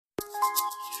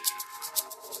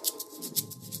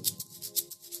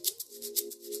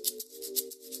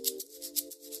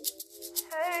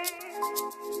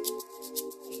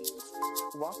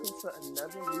Welcome to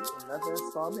another week, another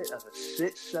installment of a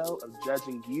shit show of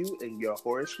judging you and your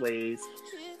whorish ways.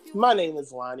 My name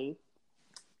is Lonnie,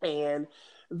 and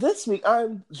this week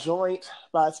I'm joined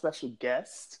by a special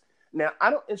guest. Now, I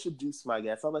don't introduce my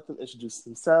guests. I'll let them introduce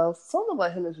themselves. So I'm going to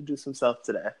let him introduce himself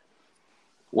today.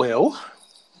 Well,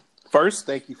 first,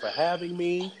 thank you for having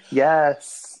me.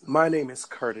 Yes. My name is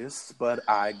Curtis, but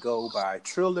I go by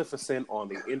Trillificent on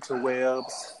the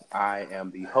interwebs. I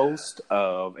am the host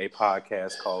of a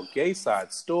podcast called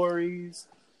Gayside Stories,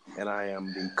 and I am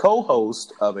the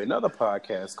co-host of another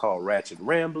podcast called Ratchet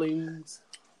Ramblings.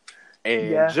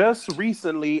 And just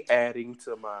recently adding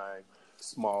to my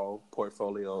small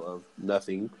portfolio of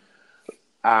nothing,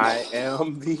 I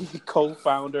am the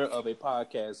co-founder of a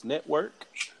podcast network.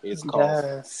 It's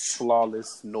called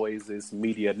Flawless Noises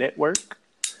Media Network.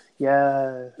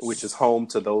 Yes. Which is home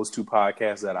to those two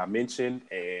podcasts that I mentioned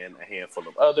and a handful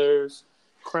of others.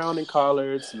 Crown and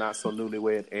Collards, Not So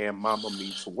Newlywed, and Mama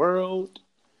Meets World.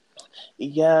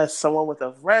 Yes, someone with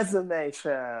a resume,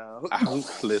 child.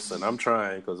 Listen, I'm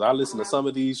trying, because I listen to some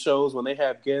of these shows when they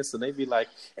have guests and they be like,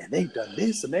 and they've done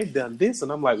this and they've done this.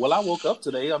 And I'm like, well, I woke up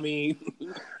today. I mean.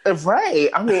 Right.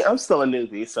 I mean, I'm still a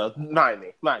newbie, so mind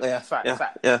me.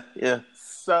 Yeah.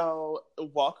 So,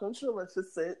 welcome to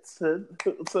Trillificent to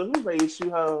who raised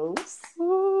you hoes.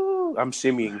 Ooh, I'm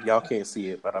shimmying. Y'all can't see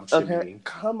it, but I'm shimmying. Okay,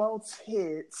 come on,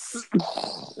 tits.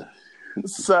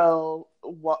 So,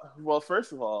 well,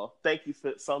 first of all, thank you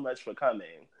so much for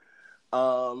coming.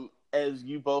 As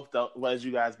you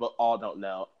guys all don't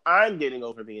know, I'm getting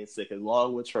over being sick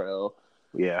along with Trill.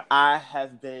 Yeah. I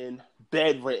have been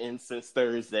bedridden since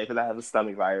Thursday because I have a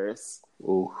stomach virus.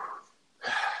 Ooh.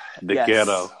 The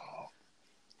ghetto.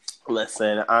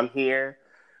 Listen, I'm here.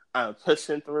 I'm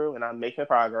pushing through and I'm making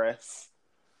progress.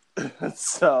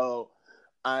 So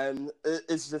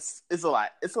it's a lot.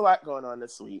 It's a lot going on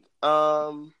this week.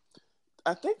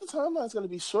 I think the timeline is going to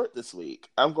be short this week.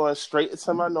 I'm going straight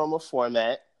into my normal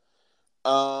format.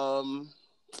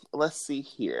 Let's see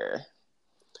here.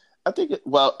 I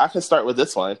can start with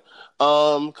this one.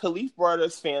 Kalief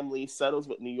Browder's family settles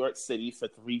with New York City for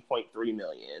 $3.3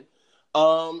 million.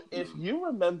 If you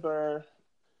remember,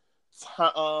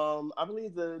 I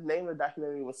believe the name of the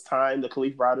documentary was Time, the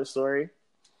Kalief Browder story.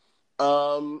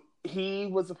 He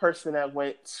was a person that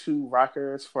went to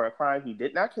Rikers for a crime he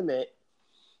did not commit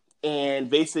and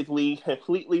basically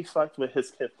completely fucked with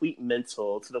his complete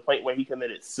mental to the point where he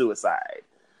committed suicide.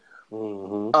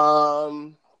 Mm-hmm.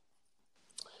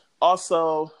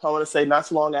 Also, I want to say not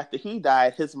too long after he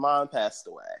died, his mom passed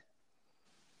away.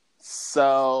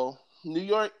 So, New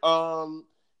York,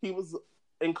 he was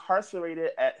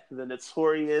incarcerated at the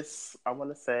notorious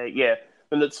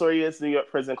New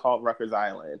York prison called Rikers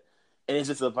Island. And it's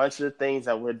just a bunch of things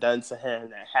that were done to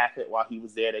him that happened while he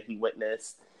was there that he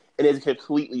witnessed. And it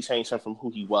completely changed him from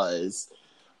who he was.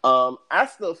 I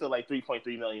still feel like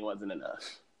 $3.3 million wasn't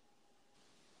enough.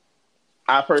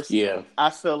 I agree. I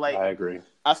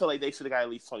feel like they should have got at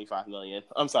least $25 million.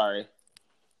 I'm sorry.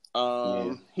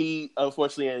 He,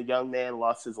 unfortunately, a young man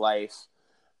lost his life.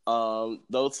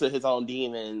 Though to his own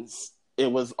demons,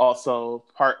 it was also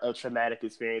part of traumatic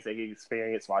experience that he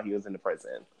experienced while he was in the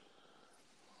prison.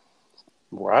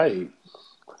 Right.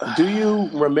 Do you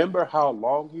remember how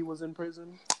long he was in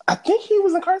prison? I think he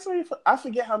was incarcerated for, I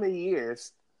forget how many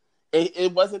years.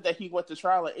 It wasn't that he went to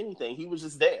trial or anything. He was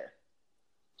just there.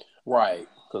 Right.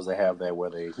 Because they have that where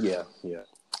they, yeah.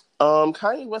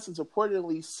 Kanye West is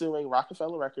reportedly suing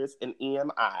Rockefeller Records and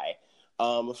EMI.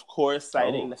 Of course,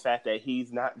 citing the fact that he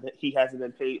hasn't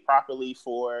been paid properly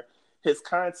for his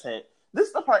content. This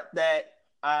is the part that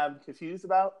I'm confused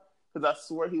about because I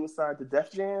swore he was signed to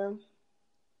Def Jam.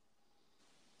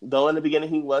 Though in the beginning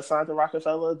he was signed to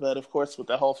Rockefeller, but of course with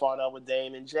the whole falling out with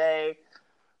Dame and Jay,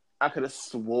 I could have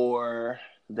swore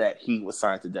that he was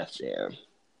signed to Def Jam.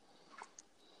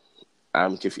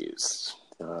 I'm confused.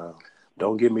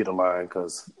 Don't give me the line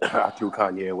because I threw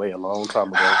Kanye away a long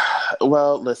time ago.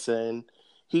 Well, listen,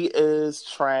 he is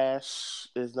trash.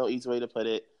 There's no easy way to put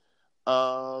it.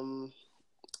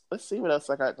 Let's see what else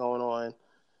I got going on.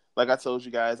 Like I told you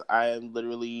guys, I am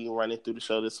literally running through the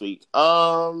show this week.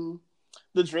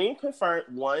 The Dream confirmed,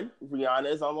 1,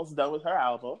 Rihanna is almost done with her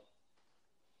album.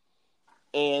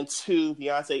 And 2,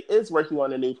 Beyonce is working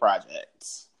on a new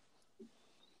project.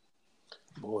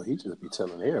 Boy, he just be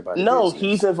telling everybody. No, business.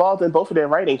 he's involved in both of their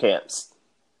writing camps.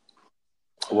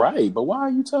 Right, but why are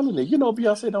you telling it? You know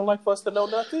Beyonce don't like for us to know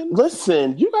nothing.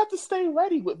 Listen, you got to stay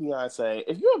ready with Beyonce.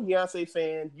 If you're a Beyonce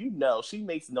fan, you know she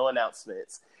makes no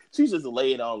announcements. She just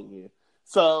lay it on you.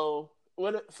 So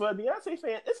for a Beyonce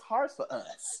fan, it's hard for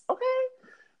us. Okay,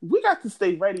 we got to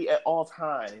stay ready at all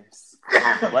times.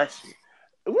 Bless you.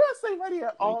 We got to stay ready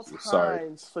at all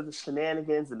times for the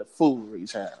shenanigans and the foolery,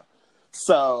 child.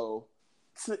 So,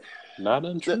 not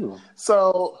untrue.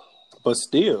 But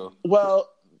still, well,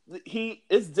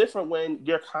 it's different when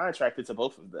you're contracted to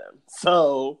both of them.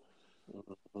 So,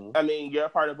 I mean, you're a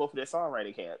part of both of their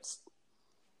songwriting camps.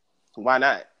 Why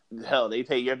not? Hell, they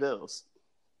pay your bills.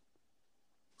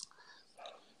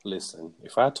 Listen,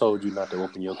 if I told you not to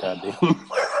open your goddamn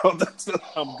mouth,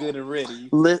 I'm good and ready.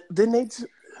 Then they do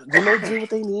what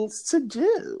they need to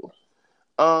do.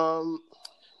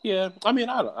 Yeah, I mean,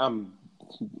 I'm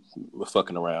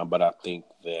fucking around, but I think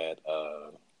that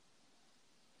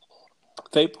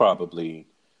they probably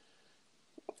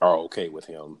are okay with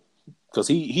him because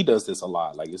he does this a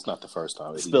lot. Like, it's not the first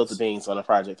time. Spilled the beans on a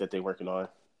project that they're working on.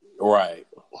 Right.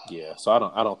 Yeah. So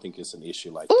I don't think it's an issue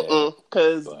like that.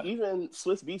 Because even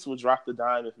Swiss Beats will drop the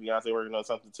dime if Beyonce working on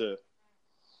something too.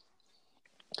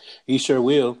 He sure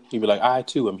will. He'd be like, I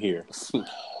too am here.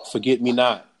 Forget me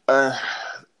not.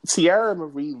 Tiara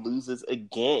Marie loses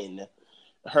again.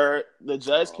 The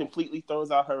judge completely throws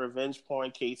out her revenge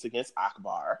porn case against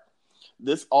Akbar.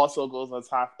 This also goes on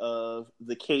top of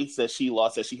the case that she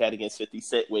lost that she had against 50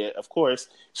 Cent, where, of course,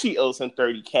 she owes him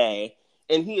 $30,000,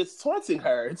 and he is taunting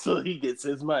her until he gets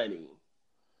his money.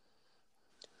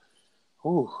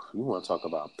 Ooh, you want to talk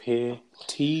about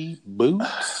petty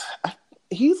boots?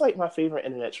 He's like my favorite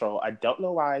internet troll. I don't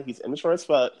know why. He's immature as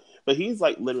fuck, but he's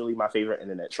like literally my favorite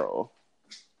internet troll.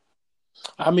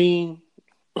 I mean,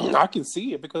 I can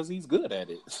see it because he's good at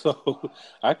it. So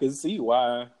I can see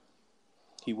why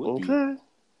he would be.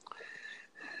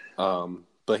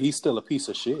 But he's still a piece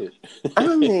of shit.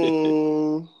 I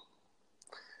mean,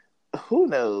 who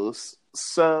knows?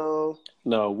 So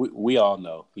no, we all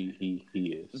know he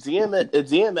is.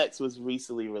 DMX was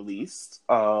recently released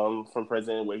from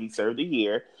prison where he served a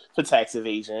year for tax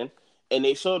evasion, and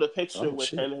they showed a picture with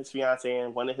him and his fiance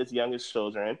and one of his youngest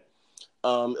children.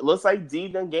 It looks like D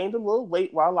done gained a little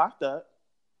weight while locked up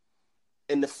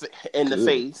in the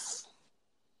face.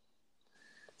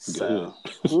 So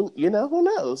who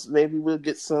knows? Maybe we'll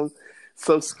get some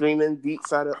screaming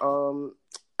beats out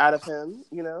of him.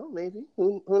 Maybe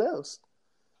who knows?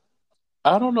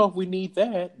 I don't know if we need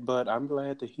that, but I'm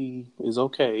glad that he is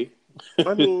okay.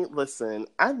 I mean, listen,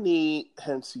 I need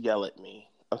him to yell at me.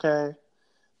 Okay,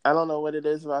 I don't know what it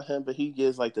is about him, but he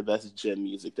gives like the best gym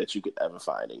music that you could ever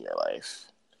find in your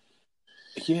life.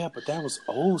 Yeah, but that was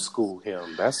old school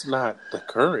him. That's not the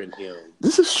current him.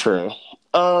 This is true.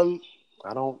 I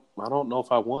don't know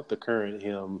if I want the current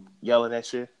him yelling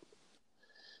at you,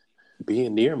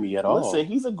 being near me at all. Listen,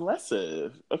 he's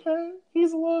aggressive. Okay,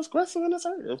 he's a little aggressive and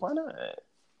assertive. Why not?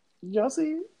 Y'all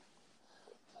see it?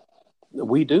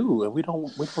 We do, and we don't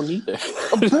need that.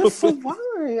 But for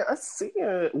why? I see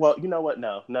it. Well, you know what?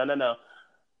 No.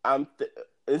 I'm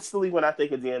instantly when I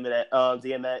think of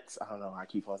DMX. I don't know. I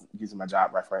keep on using my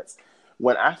job reference.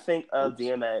 When I think of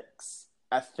DMX,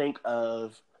 I think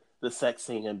of the sex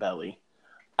scene in Belly.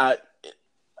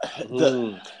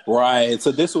 Right.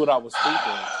 So this is what I was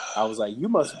thinking. I was like, you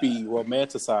must be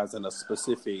romanticizing a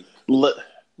specific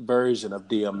version of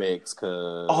DMX,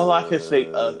 because all I can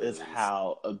think of is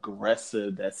how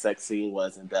aggressive that sex scene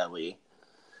was in Belly.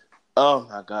 Oh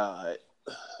my God.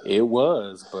 It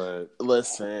was, but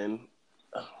listen.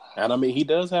 And I mean, he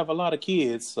does have a lot of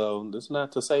kids, so that's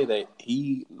not to say that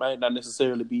he might not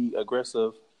necessarily be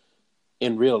aggressive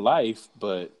in real life,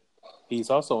 but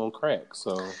he's also on crack,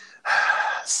 So,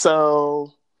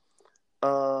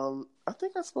 I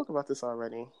think I spoke about this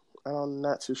already. I'm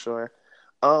not too sure.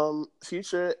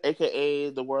 Future, aka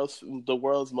the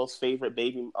world's most favorite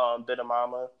baby, bitter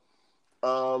mama,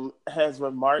 has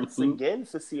remarks again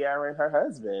for Ciara and her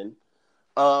husband,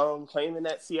 claiming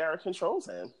that Ciara controls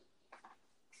him.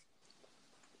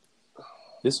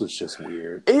 This was just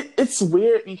weird. It's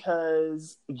weird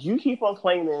because you keep on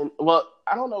claiming. Well,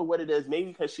 I don't know what it is.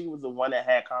 Maybe because she was the one that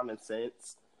had common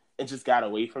sense and just got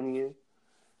away from you.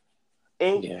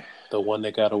 And yeah, the one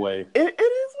that got away. It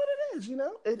is what it is,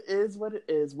 It is what it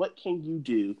is. What can you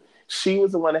do? She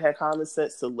was the one that had common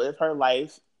sense to live her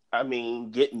life. I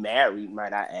mean, get married,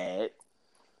 might I add.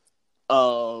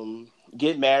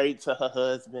 Get married to her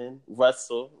husband,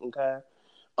 Russell, okay?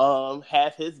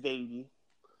 Have his baby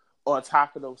on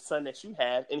top of the son that you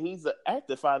have, and he's an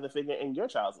active father figure in your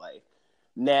child's life.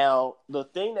 Now, the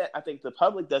thing that I think the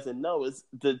public doesn't know is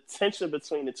the tension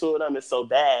between the two of them is so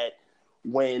bad.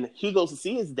 when he goes to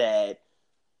see his dad,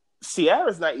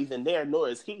 Sierra's not even there, nor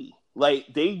is he.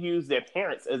 Like, they use their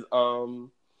parents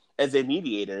as their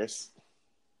mediators,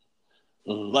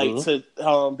 like to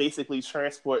basically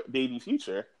transport baby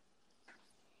Future.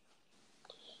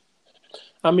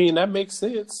 I mean, that makes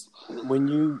sense when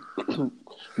you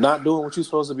not doing what you're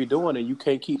supposed to be doing, and you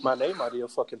can't keep my name out of your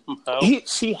fucking mouth.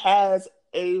 She has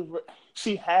a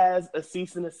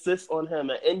cease and desist on him,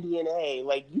 an NDNA.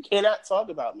 Like, you cannot talk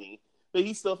about me, but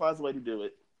he still finds a way to do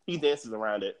it. He dances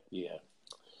around it. Yeah,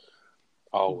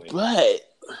 always.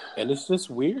 And it's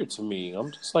just weird to me.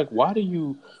 I'm just like, why are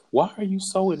you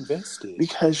so invested?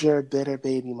 Because you're a bitter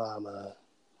baby mama.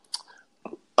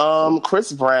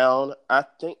 Chris Brown, I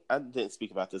think I didn't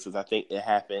speak about this because I think it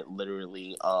happened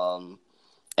literally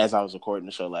as I was recording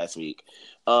the show last week.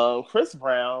 Chris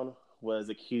Brown was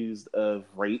accused of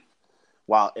rape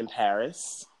while in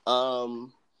Paris.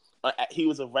 He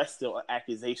was arrested on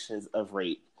accusations of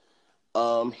rape.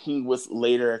 He was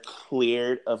later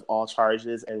cleared of all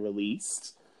charges and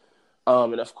released.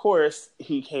 And of course,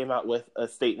 he came out with a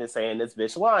statement saying this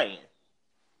bitch lying.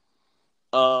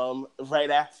 Right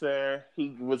after he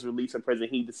was released from prison,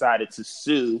 he decided to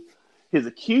sue his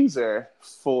accuser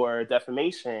for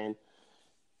defamation,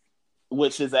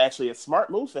 which is actually a smart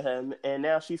move for him. And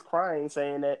now she's crying,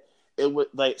 saying that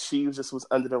she just was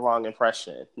under the wrong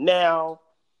impression. Now,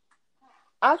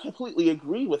 I completely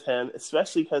agree with him,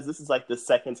 especially because this is like the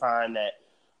second time that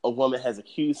a woman has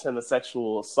accused him of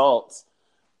sexual assault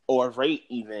or rape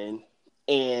even,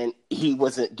 and he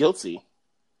wasn't guilty.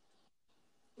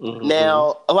 Mm-hmm.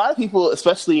 Now, a lot of people,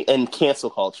 especially in cancel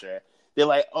culture, they're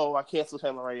like, oh, I canceled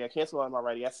him already.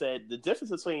 I said the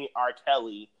difference between R.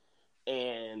 Kelly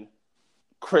and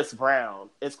Chris Brown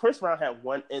is Chris Brown had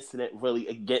one incident really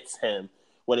against him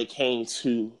when it came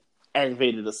to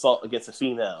aggravated assault against a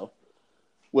female,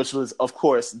 which was, of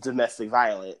course, domestic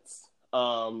violence,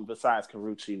 besides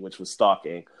Karuchi, which was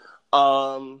stalking.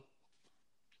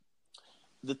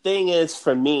 The thing is,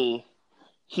 for me,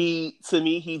 he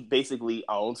basically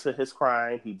owned to his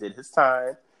crime. He did his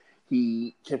time.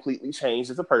 He completely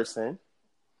changed as a person.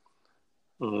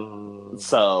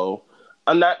 So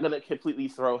I'm not going to completely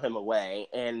throw him away.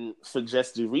 And for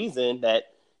just the reason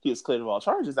that he was cleared of all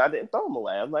charges, I didn't throw him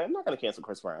away. I'm like, I'm not going to cancel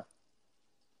Chris Brown.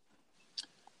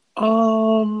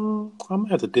 I'm going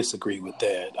to have to disagree with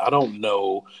that. I don't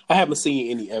know. I haven't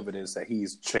seen any evidence that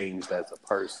he's changed as a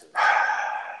person.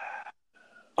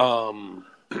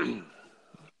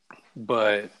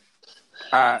 But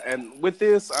and with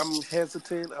this, I'm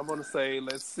hesitant. I'm going to say,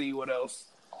 let's see what else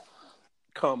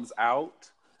comes out.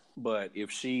 But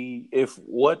if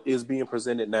what is being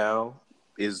presented now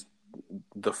is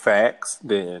the facts,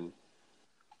 then,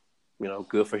 you know,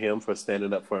 good for him for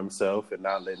standing up for himself and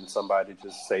not letting somebody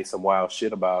just say some wild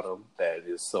shit about him that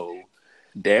is so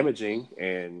damaging,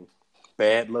 and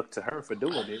bad luck to her for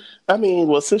doing it. I mean,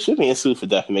 well, since you're being sued for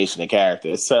defamation of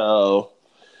character, so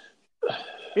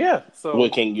yeah. So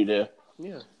what can you do?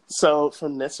 Yeah. So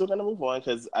from this, we're gonna move on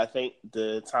because I think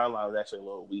the timeline was actually a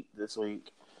little weak this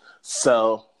week.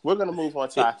 So we're gonna move on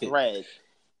to our thread.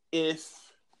 The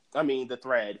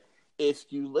thread. If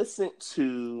you listen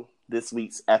to this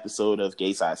week's episode of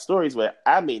Gayside Stories, where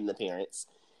I made an appearance,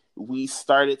 we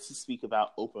started to speak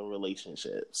about open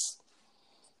relationships.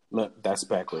 Look, that's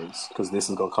backwards because this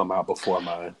is gonna come out before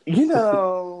mine. You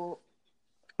know.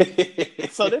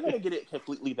 So they're going to get it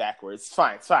completely backwards.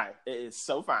 Fine. It is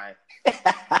so fine. It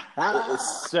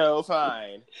is so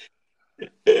fine.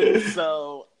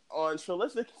 So on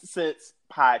Trillificent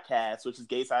podcast, which is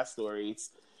Gayside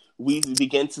Stories, we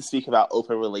begin to speak about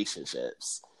open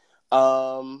relationships.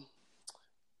 And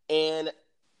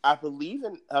I believe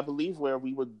where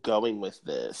we were going with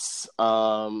this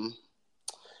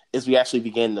is we actually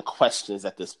begin the questions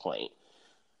at this point.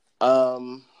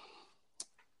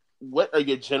 What are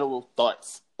your general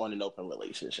thoughts on an open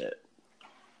relationship?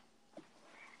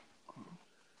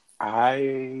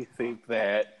 I think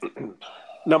that,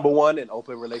 number one, an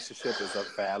open relationship is a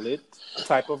valid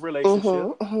type of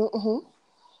relationship.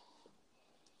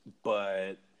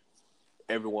 But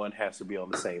everyone has to be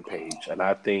on the same page. And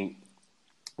I think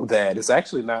that it's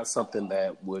actually not something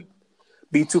that would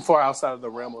be too far outside of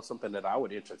the realm of something that I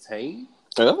would entertain.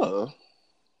 Oh.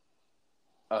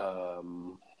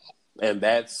 And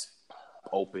that's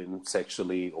open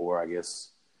sexually or I guess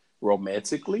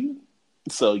romantically.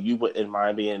 So you wouldn't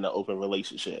mind being in an open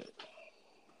relationship?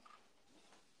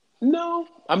 No.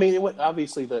 I mean,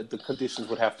 obviously the conditions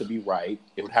would have to be right.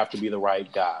 It would have to be the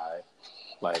right guy.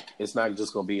 Like, it's not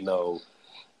just going to be no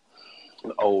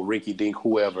old rinky dink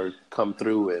whoever come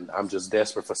through and I'm just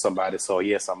desperate for somebody. So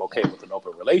yes, I'm okay with an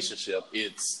open relationship.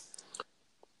 It's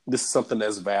this is something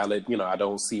that's valid. You know, I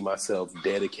don't see myself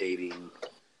dedicating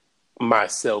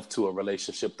myself to a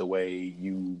relationship the way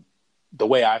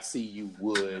I see you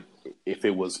would if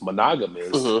it was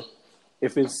monogamous. Mm-hmm.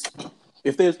 If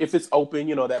it's open,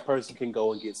 you know, that person can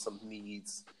go and get some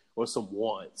needs or some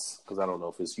wants, because I don't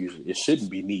know if it shouldn't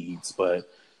be needs, but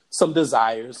some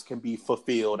desires can be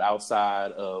fulfilled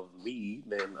outside of me,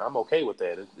 then I'm okay with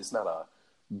that. It's not a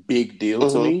big deal to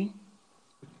Mm-hmm. me.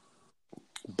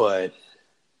 But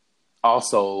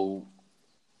also,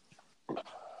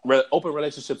 open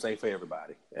relationships ain't for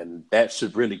everybody, and that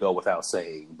should really go without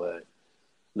saying. But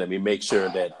let me make sure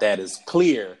that is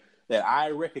clear, that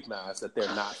I recognize that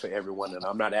they're not for everyone, and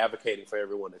I'm not advocating for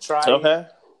everyone to try it. Okay.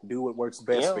 Do what works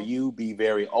best for Yeah. you. Be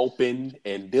very open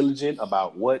and diligent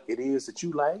about what it is that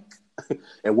you like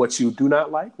and what you do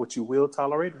not like, what you will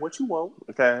tolerate, what you won't.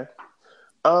 Okay.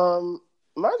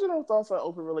 My general thoughts on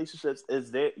open relationships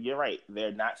is that you're right.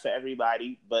 They're not for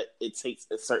everybody, but it takes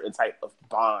a certain type of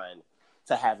bond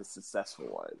to have a successful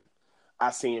one.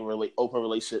 I've seen really open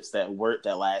relationships that work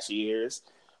that last years,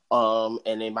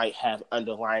 and they might have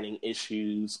underlining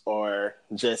issues or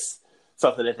just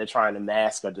something that they're trying to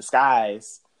mask or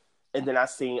disguise. And then I've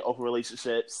seen open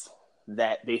relationships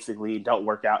that basically don't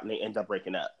work out and they end up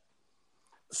breaking up.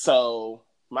 So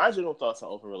my general thoughts on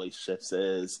open relationships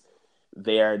is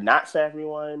they're not for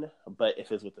everyone, but if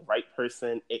it's with the right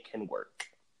person, it can work.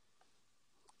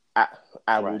 I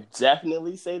I will Right.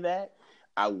 definitely say that.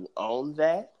 I will own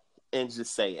that and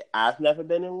just say it. I've never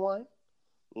been in one,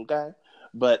 okay?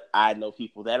 But I know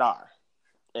people that are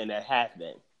and that have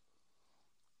been.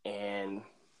 And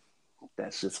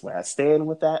that's just where I stand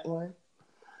with that one.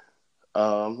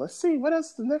 Let's see, what else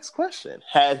is the next question?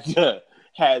 Have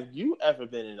you ever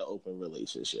been in an open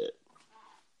relationship?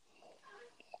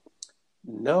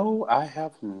 No, I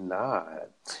have not.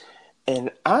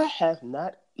 And I have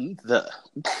not either.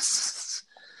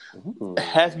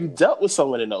 Have you Hmm. dealt with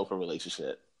someone in an open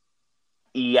relationship?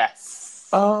 Yes.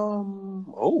 Tell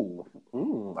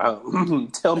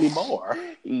me more.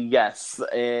 Yes.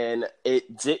 And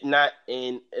it did not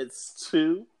end, it's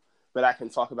two, but I can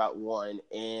talk about one.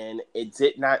 And it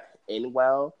did not end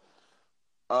well.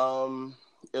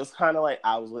 It was kind of like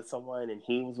I was with someone and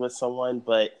he was with someone,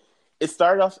 but it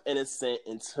started off innocent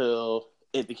until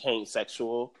it became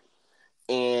sexual.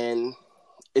 And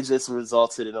it just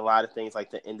resulted in a lot of things like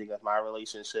the ending of my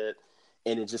relationship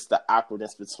and then just the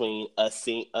awkwardness between us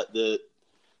seeing the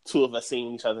two of us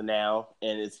seeing each other now,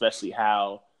 and especially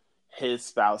how his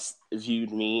spouse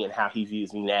viewed me and how he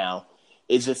views me now.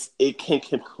 It can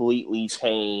completely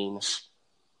change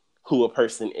who a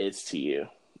person is to you.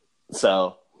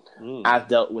 So I've Mm,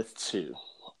 dealt with two.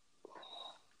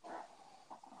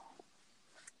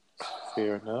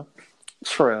 fair enough.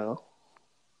 True.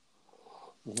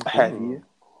 Have you?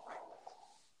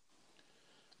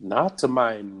 Hmm. Not to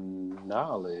my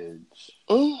knowledge.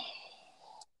 Mm.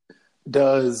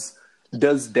 Does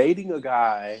dating a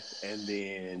guy and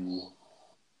then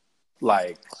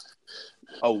like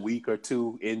a week or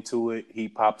two into it, he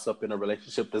pops up in a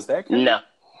relationship? Does that count? No.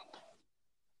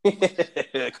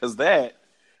 Because that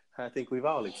I think we've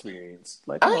all experienced.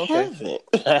 Like, I oh, okay.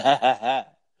 haven't.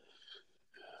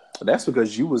 That's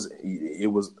because it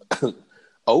was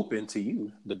open to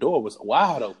you. The door was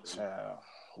wide open. Child,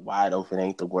 wide open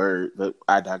ain't the word, but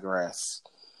I digress.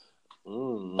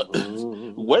 What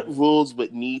Mm-hmm. rules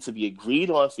would need to be agreed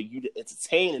on for you to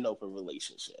entertain an open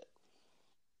relationship?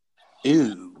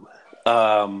 Ew.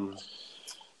 Um,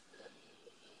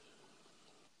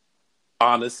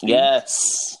 Honesty,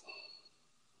 Yes. Mm.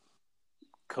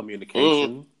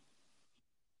 communication,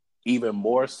 even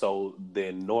more so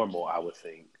than normal, I would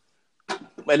think.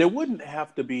 And it wouldn't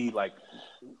have to be like,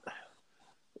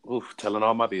 oof, telling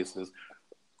all my business.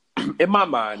 In my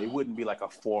mind, it wouldn't be like a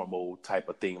formal type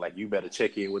of thing. Like, you better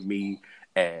check in with me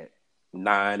at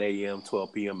 9 a.m.,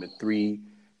 12 p.m., and 3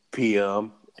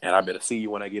 p.m., and I better see you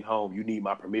when I get home. You need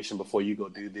my permission before you go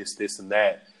do this, this, and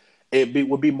that.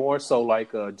 Would be more so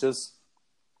like just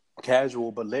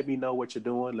casual, but let me know what you're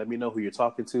doing. Let me know who you're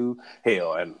talking to.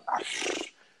 Hell, and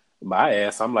my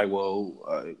ass, I'm like,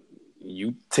 well,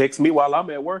 you text me while I'm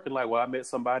at work and like, well, I met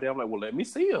somebody. I'm like, well, let me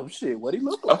see him. Shit, what he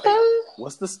look like? Okay.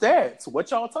 What's the stats?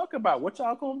 What y'all talking about? What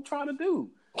y'all gonna try to do?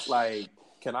 Like,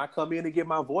 can I come in and get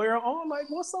my voyeur on? Like,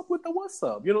 what's up with the what's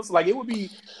up? You know, it's like it would be,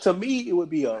 to me, it would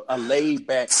be a laid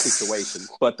back situation,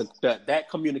 but that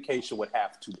communication would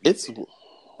have to be It's there.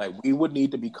 Like, we would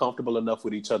need to be comfortable enough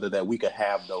with each other that we could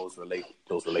have those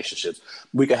relationships.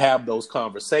 We could have those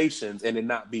conversations and it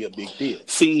not be a big deal.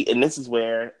 see, and this is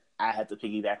where I had to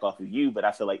piggyback off of you, but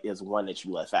I feel like there's one that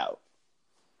you left out.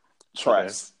 Okay.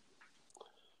 Trust.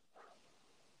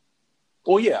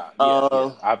 Well, yeah.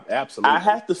 I I absolutely.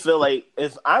 have to feel like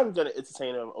if I'm going to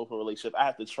entertain an open relationship, I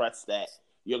have to trust that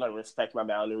you're going to respect my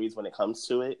boundaries when it comes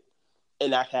to it.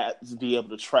 And I have to be able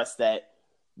to trust that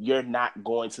you're not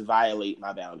going to violate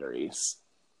my boundaries.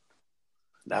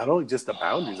 Not only just the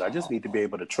boundaries, I just need to be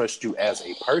able to trust you as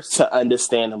a person. To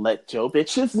understand and let your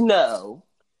bitches know.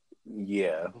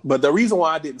 Yeah. But the reason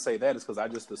why I didn't say that is because I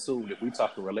just assumed if we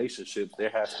talk in relationships, there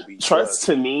has to be Trust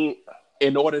to me.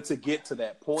 In order to get to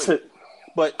that point.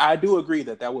 But I do agree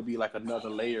that would be like another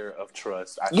layer of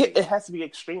trust. I think. It has to be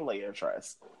extreme layer of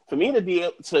trust. For me to be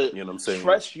able to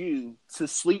trust you to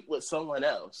sleep with someone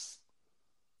else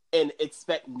and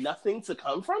expect nothing to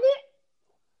come from it.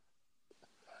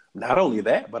 Not only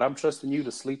that, but I'm trusting you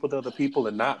to sleep with other people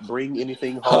and not bring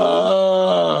anything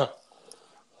home.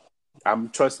 I'm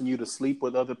trusting you to sleep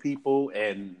with other people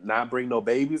and not bring no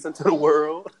babies into the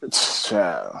world.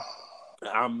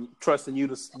 I'm trusting you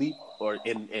to sleep or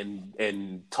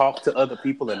and talk to other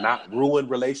people and not ruin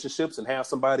relationships and have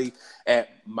somebody at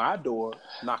my door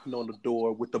knocking on the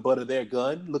door with the butt of their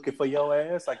gun looking for your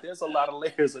ass. Like, there's a lot of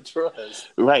layers of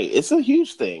trust. Right. It's a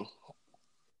huge thing.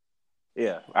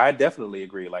 Yeah, I definitely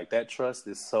agree. Like, that trust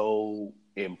is so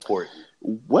important.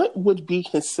 What would be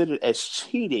considered as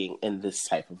cheating in this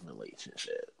type of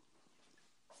relationship?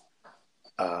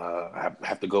 I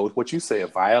have to go with what you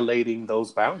said, violating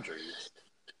those boundaries.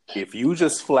 If you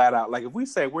just flat out, like if we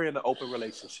say we're in an open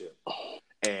relationship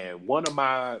and one of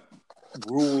my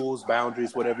rules,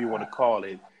 boundaries, whatever you want to call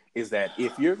it, is that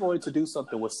if you're going to do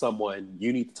something with someone,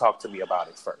 you need to talk to me about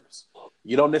it first.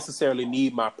 You don't necessarily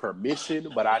need my permission,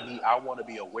 but I want to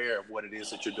be aware of what it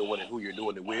is that you're doing and who you're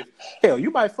doing it with. Hell, you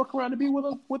might fuck around and be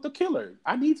with a killer.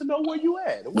 I need to know where you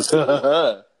at.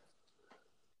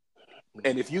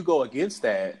 And if you go against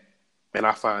that, and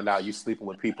I find out you sleeping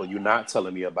with people, you're not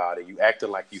telling me about it, you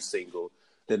acting like you single,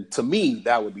 then to me,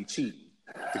 that would be cheating.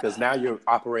 Because now you're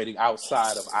operating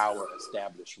outside of our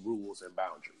established rules and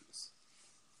boundaries.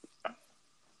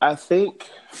 I think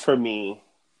for me,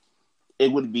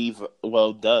 it would be,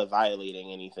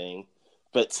 violating anything.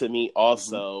 But to me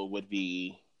also would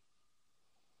be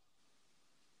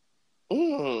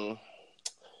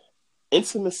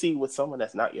intimacy with someone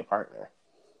that's not your partner.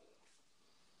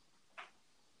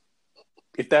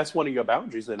 If that's one of your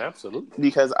boundaries, then absolutely.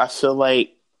 Because I feel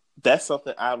like that's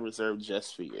something I reserve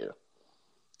just for you.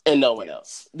 And no one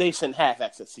else. They shouldn't have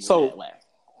access to you that way.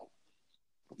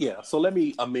 Yeah, so let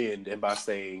me amend and by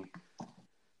saying,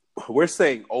 we're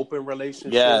saying open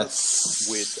relationships, yes,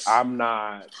 which I'm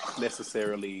not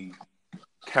necessarily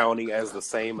counting as the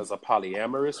same as a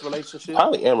polyamorous relationship.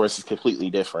 Polyamorous is completely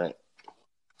different.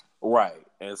 Right.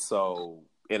 And so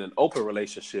in an open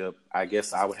relationship, I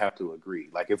guess I would have to agree.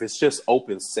 Like if it's just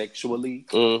open sexually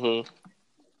and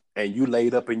you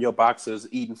laid up in your boxers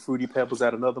eating Fruity Pebbles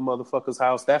at another motherfucker's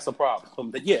house, that's a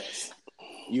problem. But yes,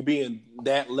 you be in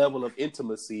that level of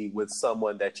intimacy with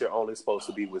someone that you're only supposed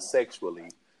to be with sexually,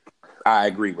 I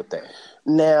agree with that.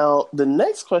 Now, the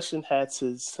next question had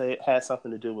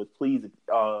something to do with, please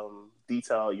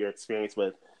detail your experience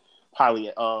with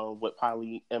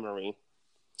polyamory.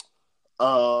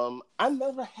 I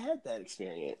never had that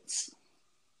experience.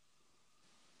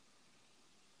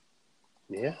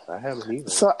 Yeah, I haven't either.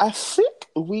 So I think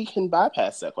we can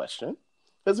bypass that question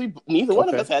because neither one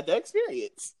of us had that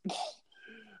experience.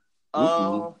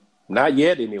 Not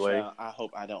yet, anyway. I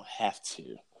hope I don't have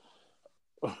to.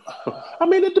 I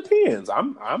mean, it depends.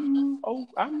 I'm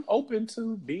open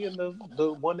to being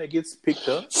the one that gets picked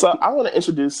up. So I want to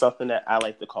introduce something that I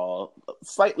like to call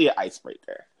slightly an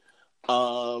icebreaker.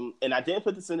 And I didn't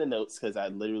put this in the notes because I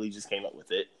literally just came up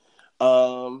with it.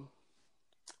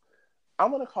 I'm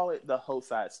gonna call it the whole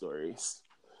side stories.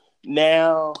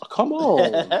 Now, come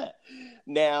on.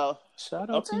 Now, shout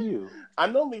out to you. I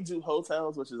normally do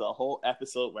hotels, which is a whole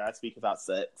episode where I speak about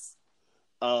sex.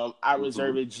 I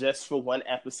reserve it just for one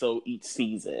episode each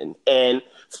season. And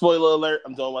spoiler alert,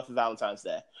 I'm doing one for Valentine's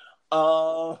Day.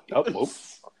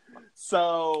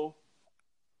 So,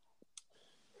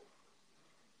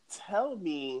 tell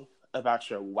me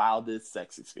about your wildest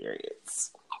sex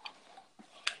experience.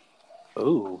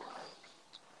 Ooh.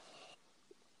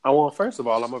 First of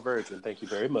all, I'm a virgin. Thank you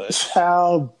very much.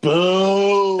 Ciao,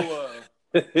 boo.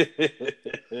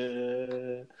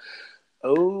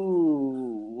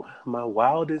 Oh, my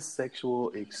wildest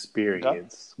sexual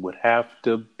experience would have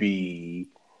to be.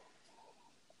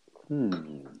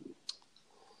 I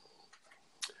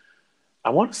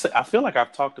want to say, I feel like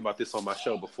I've talked about this on my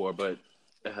show before, but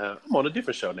I'm on a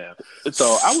different show now.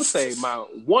 So I would say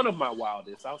one of my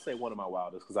wildest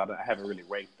because I haven't really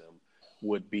ranked them,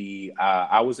 would be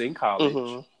I was in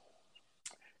college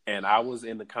And I was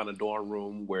in the kind of dorm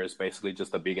room where it's basically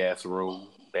just a big ass room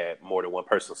that more than one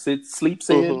person sleeps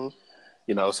in.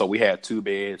 So we had 2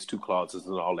 beds, 2 closets,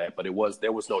 and all that. But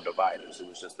there was no dividers. It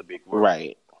was just a big room.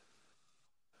 Right.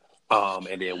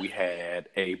 And then we had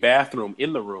a bathroom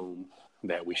in the room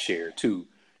that we shared too.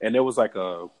 And there was like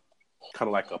a kind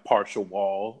of like a partial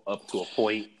wall up to a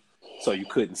point, so you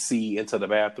couldn't see into the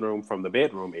bathroom from the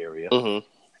bedroom area.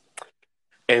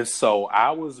 And so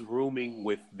I was rooming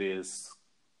with this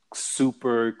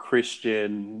super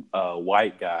Christian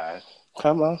white guy.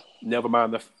 Come on. Never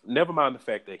mind the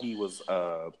fact that he was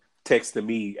texting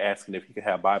me asking if he could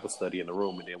have Bible study in the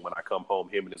room, and then when I come home,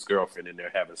 him and his girlfriend in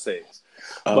there having sex.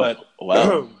 But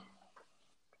wow.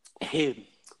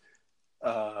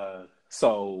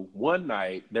 So one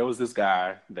night there was this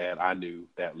guy that I knew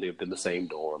that lived in the same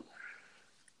dorm,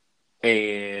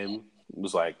 and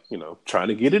was like, trying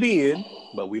to get it in,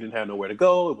 but we didn't have nowhere to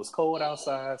go. It was cold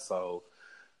outside, so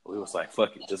we was like,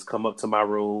 fuck it, just come up to my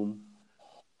room,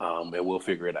 and we'll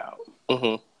figure it out.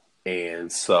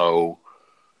 And so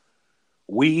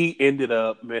we ended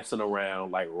up messing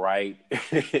around like right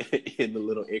in the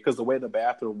little, because the way the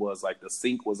bathroom was, like the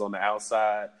sink was on the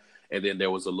outside, and then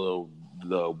there was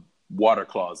the water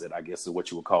closet, I guess is what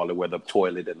you would call it, where the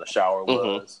toilet and the shower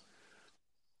was.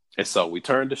 And so we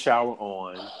turned the shower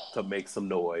on to make some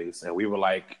noise, and we were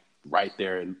like right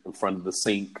there in front of the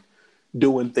sink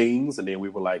doing things, and then we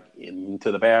were like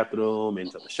into the bathroom,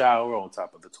 into the shower, on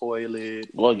top of the toilet.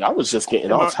 Well, y'all was just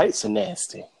getting all types of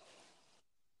nasty.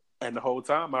 And the whole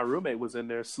time my roommate was in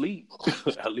there asleep.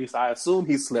 At least I assume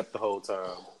he slept the whole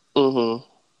time.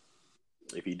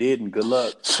 If he didn't, good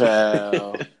luck.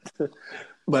 Child.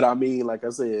 But I mean, like I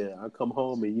said, I come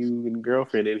home and you and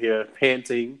girlfriend in here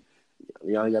panting.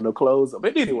 Y'all ain't got no clothes.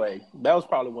 But anyway, that was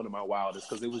probably one of my wildest,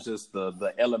 because it was just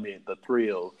the element, the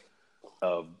thrill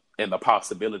of, and the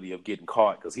possibility of getting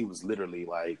caught, because he was literally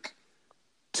like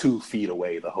 2 feet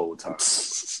away the whole time.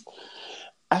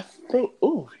 I think,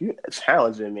 you're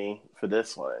challenging me for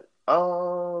this one.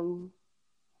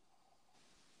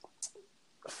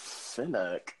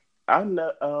 Finnock. I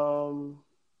know,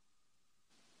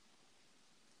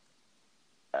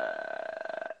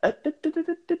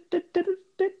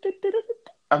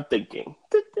 I'm thinking.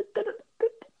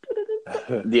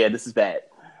 Yeah, this is bad.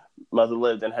 Mother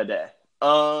lived in her day.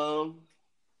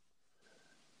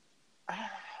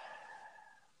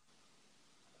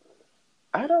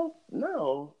 I don't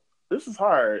know. This is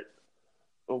hard.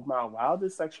 My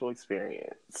wildest sexual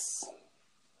experience,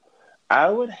 I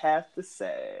would have to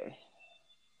say,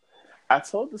 I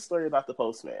told the story about the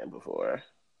postman before.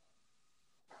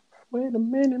 Wait a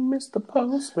minute, Mr.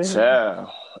 Postman. Yeah.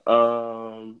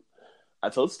 I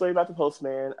told the story about the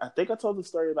postman. I think I told the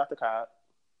story about the cop.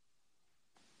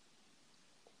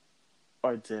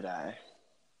 Or did I?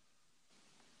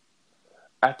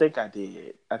 I think I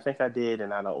did.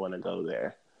 And I don't want to go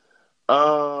there.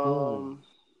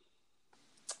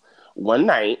 One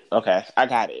night, okay, I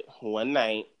got it. One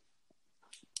night,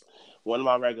 one of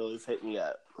my regulars hit me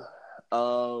up.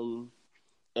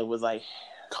 It was like,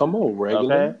 come on,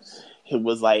 regular. Okay? It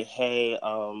was like, hey,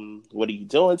 what are you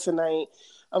doing tonight?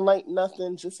 I'm like,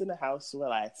 nothing, just in the house,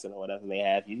 relaxing or whatever may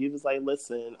have you. He was like,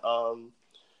 listen,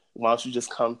 why don't you just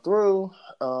come through?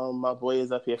 My boy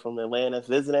is up here from Atlanta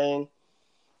visiting.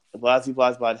 Blah,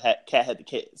 blah, blah, cat had the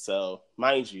kid. So,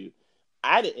 mind you,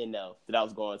 I didn't know that I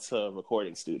was going to a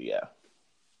recording studio.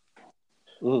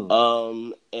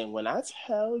 And when I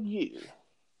tell you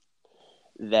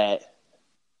that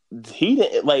he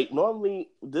didn't, like, normally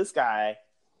this guy,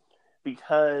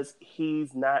 because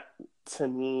he's not, to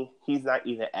me, he's not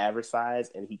even average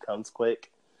size and he comes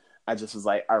quick, I just was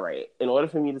like, all right, in order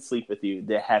for me to sleep with you,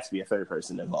 there has to be a third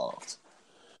person involved.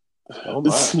 Oh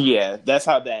my. Yeah, that's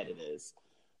how bad it is.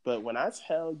 But when I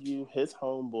tell you, his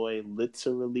homeboy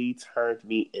literally turned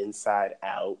me inside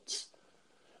out,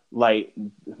 like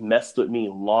messed with me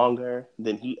longer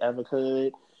than he ever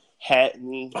could, had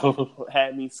me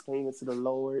screaming to the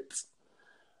Lord,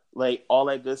 like all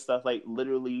that good stuff. Like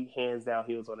literally, hands down,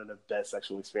 he was one of the best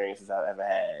sexual experiences I've ever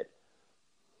had,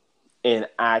 and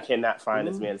I cannot find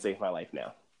this man to save my life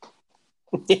now.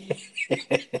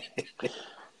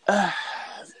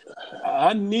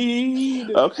 I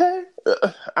need. Okay.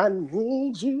 I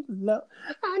need you, love.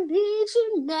 I need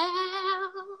you now.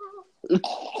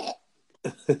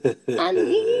 I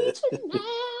need you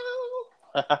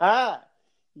now.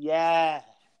 Yes.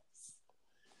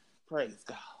 Praise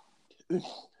God.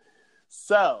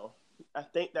 So, I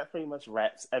think that pretty much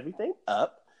wraps everything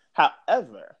up.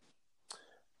 However,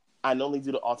 I normally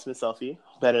do the ultimate selfie,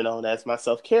 better known as my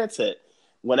self-care tip.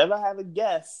 Whenever I have a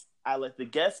guest, I let the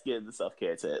guest give the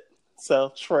self-care tip.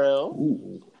 So,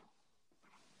 Trill.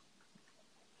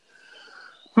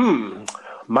 Ooh.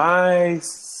 My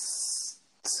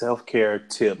self-care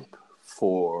tip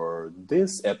for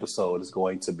this episode is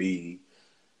going to be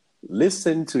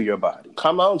listen to your body.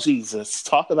 Come on, Jesus.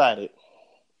 Talk about it.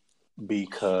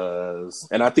 Because,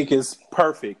 and I think it's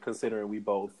perfect considering we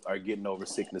both are getting over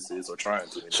sicknesses or trying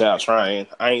to. Child, trying.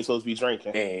 I ain't supposed to be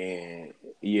drinking. And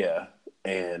yeah.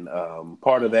 And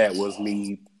part of that was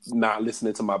me not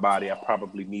listening to my body. I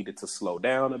probably needed to slow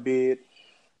down a bit.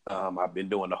 I've been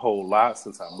doing a whole lot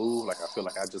since I moved. Like, I feel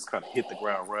like I just kind of hit the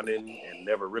ground running and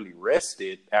never really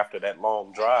rested after that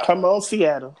long drive. Come on,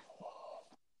 Seattle.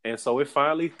 And so it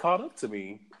finally caught up to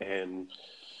me. And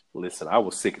listen, I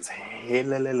was sick as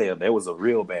hell. There was a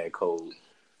real bad cold.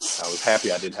 I was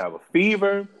happy I didn't have a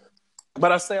fever.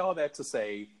 But I say all that to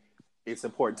say it's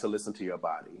important to listen to your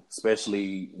body,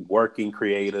 especially working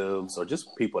creatives or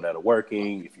just people that are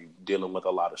working. If you're dealing with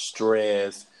a lot of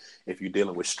stress, if you're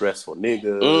dealing with stressful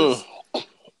niggas,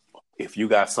 if you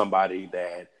got somebody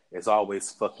that is always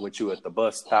fucking with you at the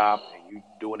bus stop and you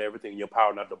doing everything in your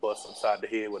power not to bust upside the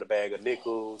head with a bag of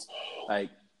nickels, like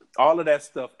all of that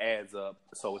stuff adds up.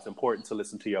 So it's important to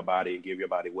listen to your body and give your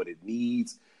body what it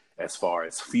needs as far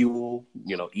as fuel,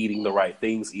 eating the right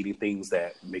things, eating things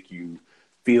that make you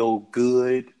feel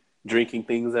good, drinking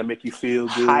things that make you feel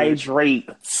good. Hydrate,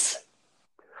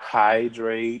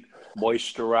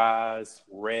 moisturize,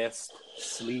 rest,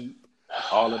 sleep,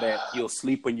 all of that. You'll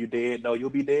sleep when you're dead. No,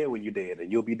 you'll be dead when you're dead,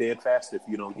 and you'll be dead faster if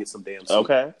you don't get some damn sleep.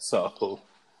 Okay. So,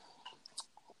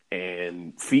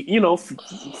 and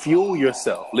fuel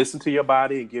yourself. Listen to your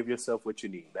body and give yourself what you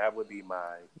need. That would be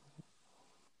my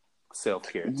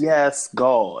self-care tip. Yes,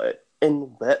 God.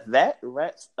 And that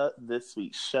wraps up this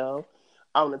week's show.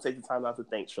 I want to take the time out to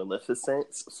thank Trillificent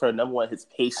for number one, his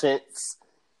patience,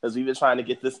 because we've been trying to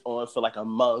get this on for like a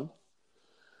month.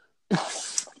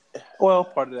 Well,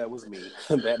 part of that was me.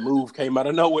 That move came out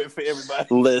of nowhere for everybody.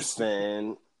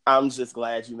 Listen, I'm just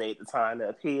glad you made the time to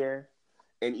appear.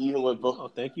 And even with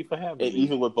both, thank you for having me. And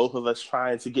even with both of us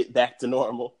trying to get back to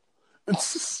normal.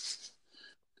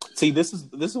 See, this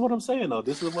is what I'm saying though.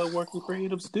 This is what working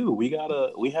creatives do. We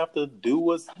have to do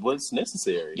what's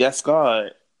necessary. Yes,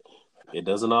 God. It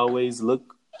doesn't always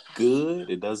look good.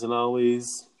 It doesn't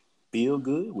always feel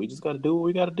good. We just got to do what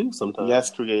we got to do sometimes. Yes,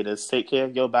 creators, take care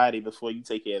of your body before you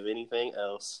take care of anything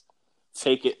else.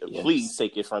 Please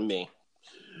take it from me.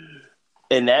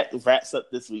 And that wraps up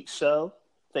this week's show.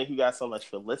 Thank you guys so much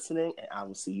for listening, and I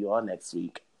will see you all next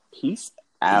week. Peace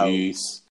out. Peace.